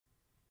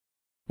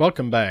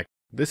Welcome back.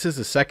 This is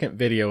the second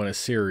video in a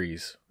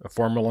series, a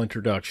formal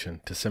introduction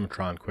to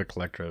Cimatron Quick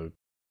Electrode.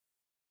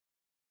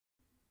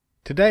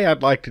 Today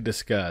I'd like to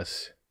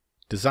discuss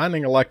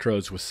designing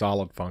electrodes with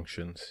solid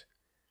functions,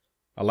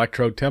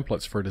 electrode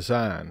templates for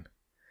design,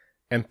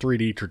 and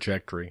 3D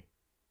trajectory.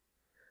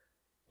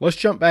 Let's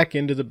jump back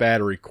into the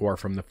battery core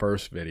from the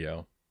first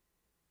video.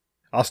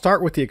 I'll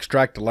start with the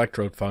extract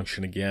electrode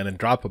function again and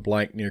drop a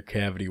blank near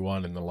cavity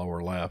 1 in the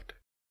lower left.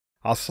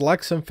 I'll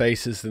select some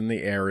faces in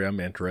the area I'm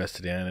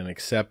interested in and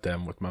accept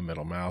them with my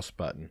middle mouse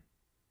button.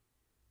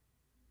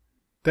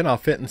 Then I'll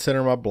fit and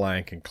center my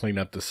blank and clean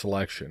up the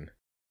selection.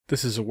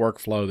 This is a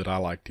workflow that I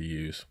like to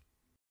use.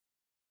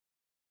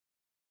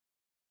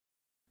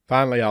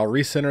 Finally, I'll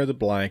recenter the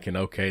blank and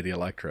OK the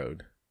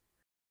electrode.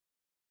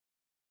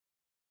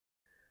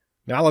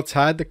 Now let's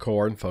hide the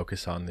core and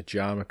focus on the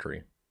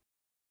geometry.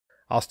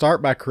 I'll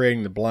start by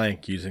creating the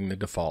blank using the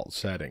default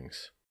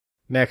settings.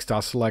 Next,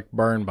 I'll select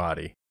Burn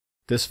Body.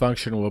 This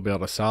function will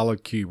build a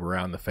solid cube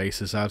around the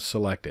faces I've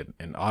selected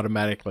and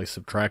automatically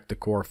subtract the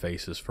core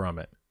faces from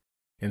it.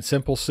 In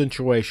simple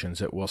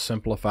situations, it will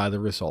simplify the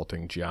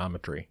resulting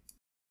geometry.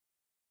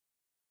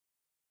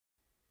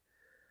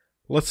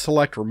 Let's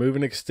select Remove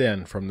and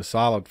Extend from the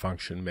Solid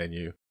function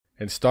menu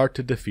and start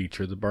to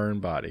defeature the burn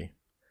body.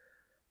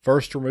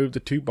 First, remove the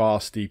two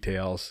boss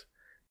details,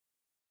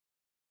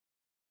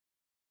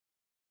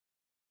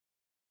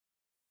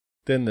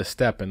 then the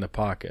step in the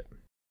pocket.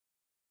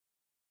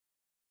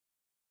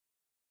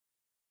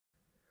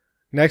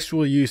 Next,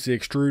 we'll use the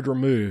Extrude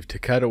Remove to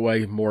cut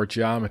away more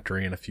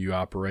geometry in a few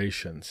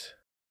operations.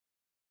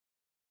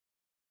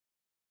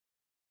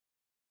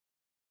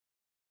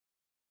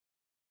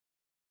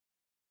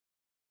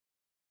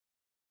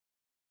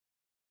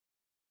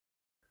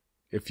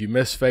 If you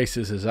miss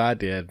faces as I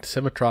did,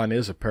 Cimatron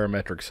is a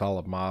parametric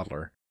solid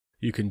modeler.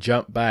 You can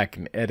jump back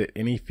and edit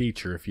any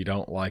feature if you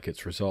don't like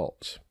its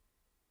results.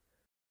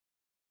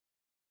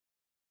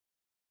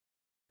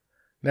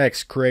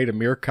 Next, create a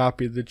mirror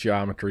copy of the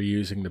geometry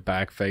using the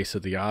back face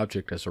of the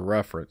object as a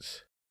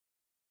reference,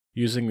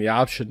 using the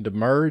option to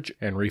merge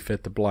and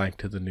refit the blank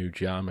to the new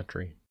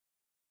geometry.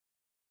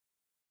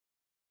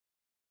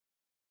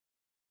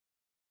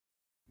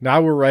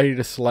 Now we're ready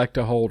to select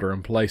a holder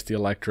and place the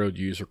electrode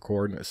user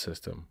coordinate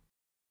system.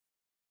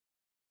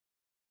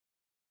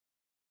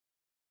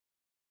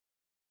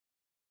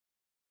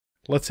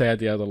 Let's add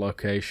the other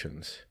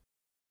locations.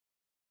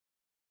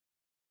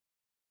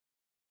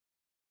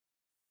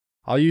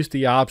 I'll use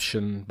the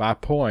option by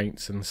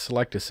points and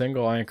select a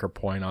single anchor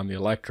point on the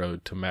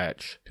electrode to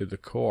match to the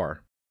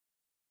core.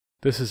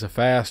 This is a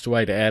fast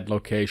way to add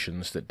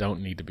locations that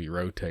don't need to be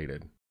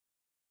rotated.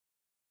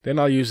 Then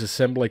I'll use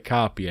assembly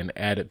copy and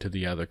add it to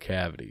the other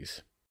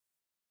cavities.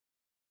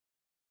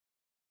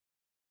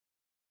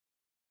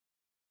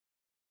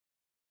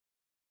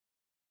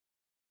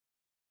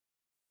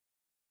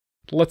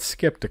 Let's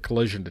skip to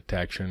collision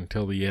detection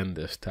until the end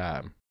this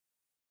time.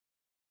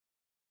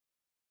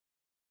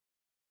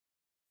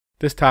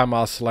 This time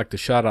I'll select the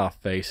shutoff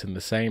face in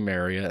the same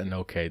area and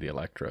OK the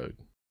electrode.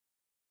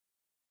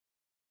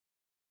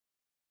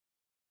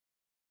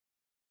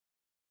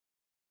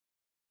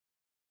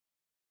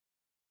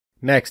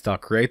 Next, I'll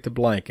create the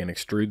blank and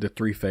extrude the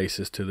three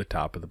faces to the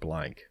top of the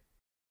blank.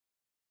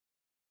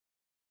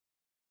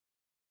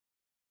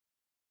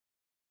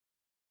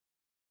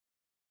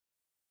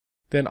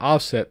 Then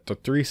offset the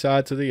three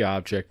sides of the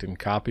object and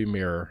copy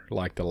mirror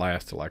like the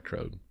last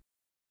electrode.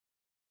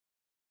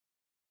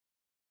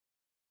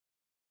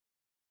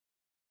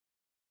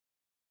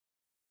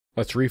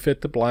 Let's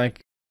refit the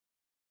blank,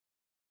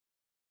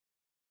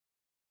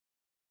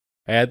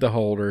 add the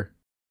holder,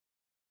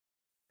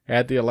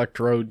 add the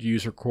electrode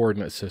user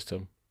coordinate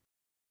system.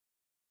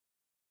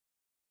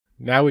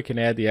 Now we can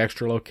add the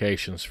extra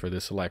locations for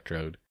this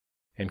electrode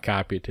and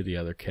copy it to the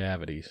other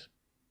cavities.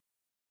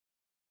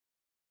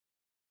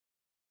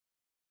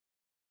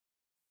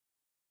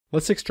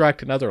 Let's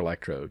extract another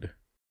electrode.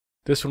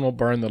 This one will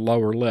burn the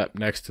lower lip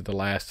next to the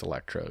last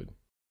electrode.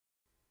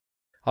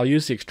 I'll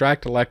use the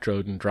extract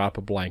electrode and drop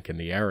a blank in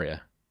the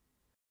area.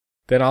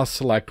 Then I'll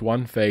select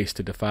one face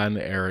to define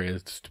the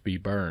areas to be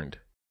burned,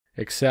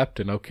 accept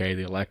and OK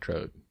the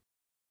electrode.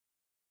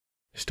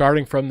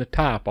 Starting from the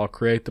top, I'll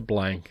create the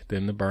blank,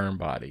 then the burn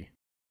body.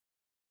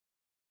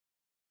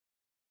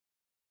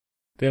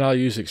 Then I'll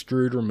use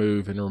Extrude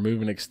Remove and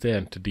Remove and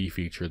Extend to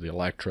defeature the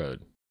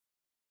electrode.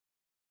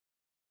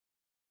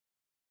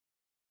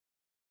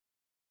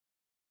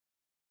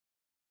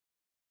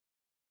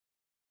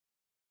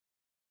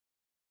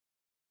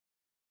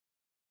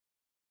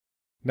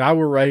 Now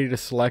we're ready to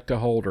select a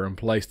holder and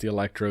place the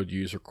electrode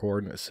user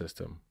coordinate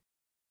system.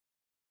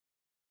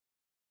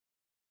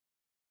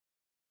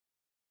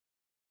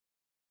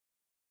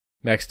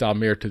 Next, I'll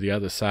mirror to the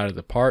other side of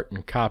the part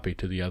and copy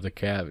to the other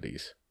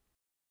cavities.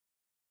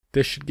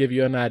 This should give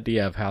you an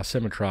idea of how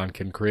Cimatron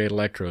can create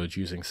electrodes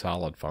using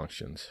solid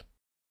functions.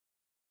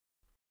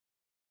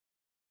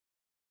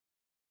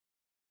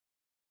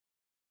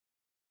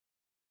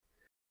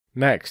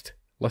 Next,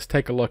 let's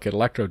take a look at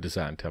electrode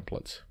design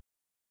templates.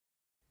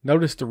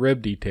 Notice the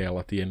rib detail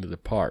at the end of the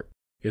part.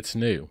 It's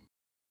new.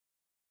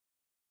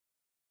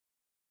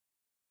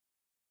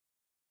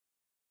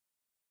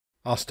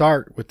 I'll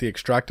start with the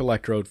extract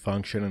electrode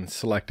function and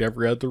select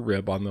every other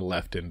rib on the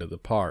left end of the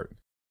part.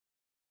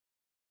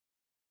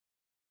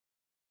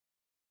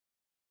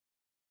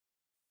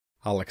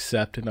 I'll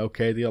accept and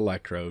OK the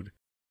electrode.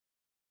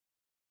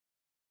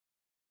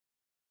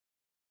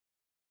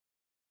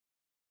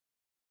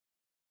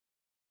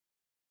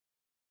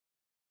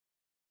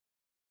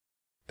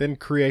 Then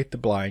create the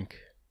blank,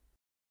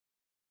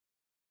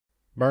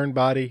 burn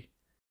body,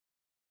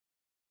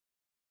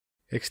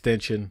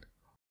 extension,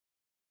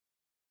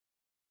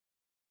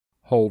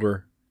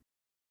 holder,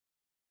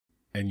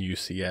 and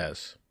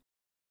UCS.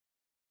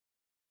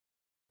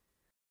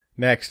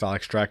 Next, I'll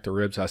extract the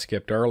ribs I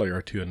skipped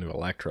earlier to a new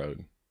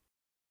electrode.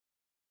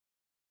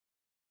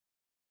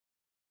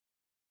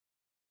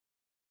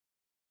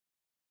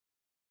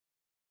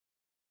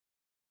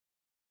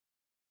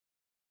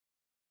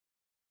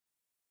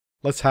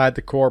 Let's hide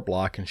the core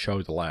block and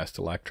show the last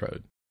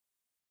electrode.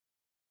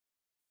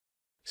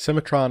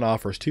 Cimatron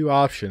offers two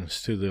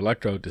options to the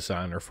electrode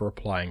designer for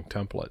applying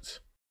templates.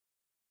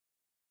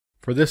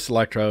 For this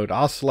electrode,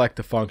 I'll select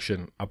the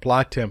function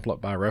Apply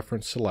Template by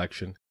Reference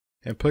Selection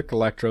and pick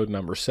electrode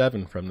number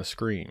 7 from the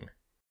screen.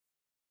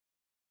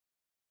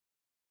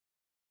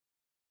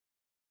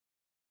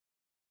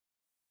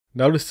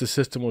 Notice the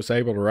system was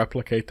able to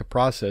replicate the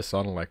process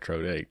on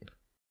electrode 8.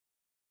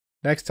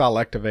 Next, I'll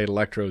activate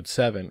electrode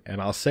 7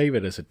 and I'll save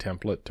it as a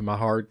template to my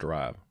hard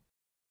drive.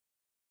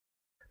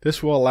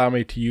 This will allow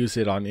me to use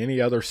it on any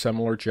other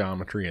similar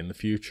geometry in the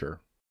future.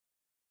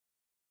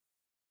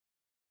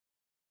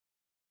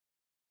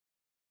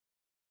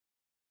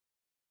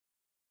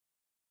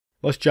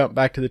 Let's jump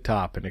back to the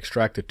top and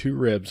extract the two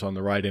ribs on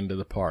the right end of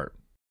the part.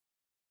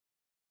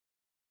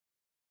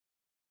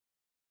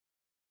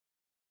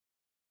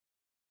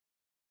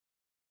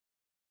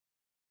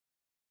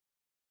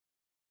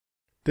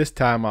 This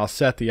time I'll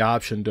set the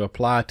option to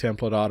apply a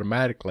template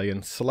automatically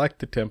and select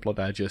the template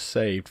I just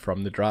saved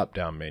from the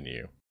drop-down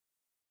menu.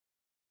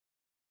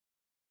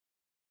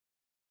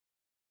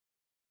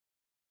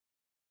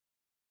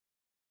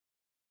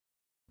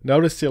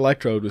 Notice the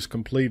electrode was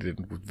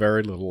completed with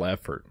very little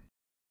effort.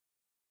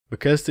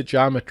 Because the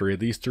geometry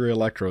of these three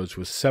electrodes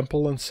was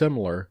simple and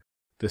similar,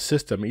 the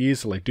system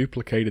easily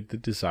duplicated the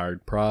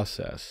desired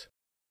process.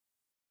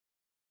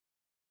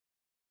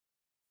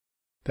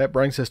 That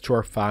brings us to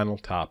our final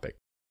topic,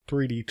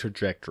 3D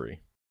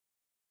trajectory.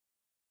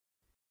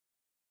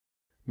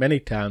 Many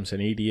times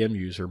an EDM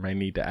user may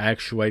need to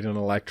actuate an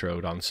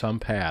electrode on some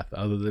path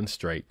other than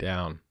straight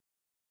down.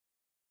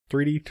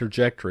 3D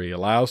trajectory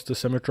allows the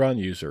Cimatron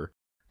user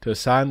to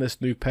assign this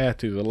new path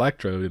to the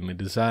electrode in the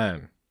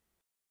design.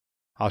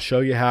 I'll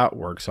show you how it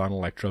works on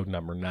electrode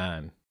number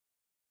 9.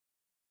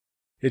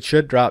 It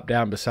should drop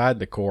down beside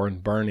the core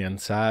and burn in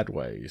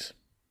sideways.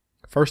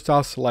 First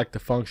I'll select the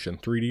function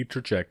 3D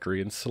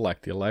trajectory and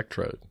select the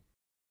electrode.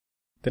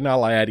 Then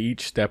I'll add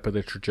each step of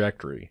the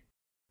trajectory.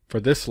 For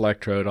this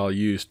electrode I'll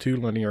use 2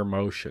 linear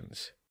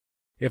motions.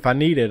 If I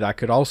needed, I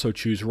could also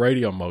choose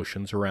radial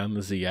motions around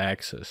the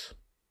z-axis.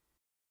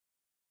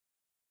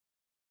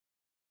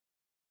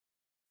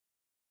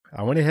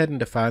 I went ahead and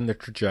defined the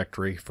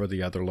trajectory for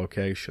the other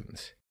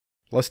locations.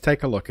 Let's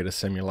take a look at a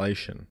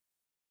simulation.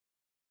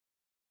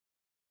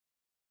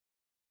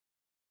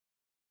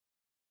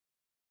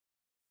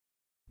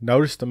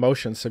 Notice the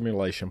motion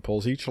simulation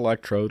pulls each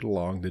electrode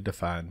along the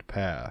defined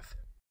path.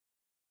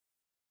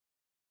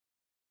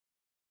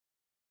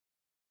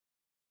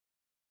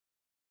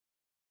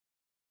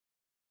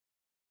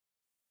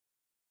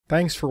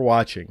 Thanks for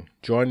watching.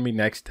 Join me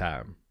next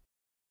time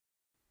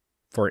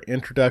for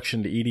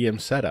Introduction to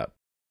EDM Setup,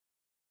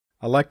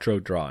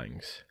 Electrode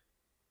Drawings,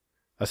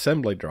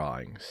 Assembly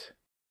Drawings,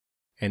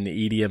 and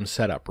the EDM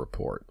Setup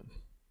Report.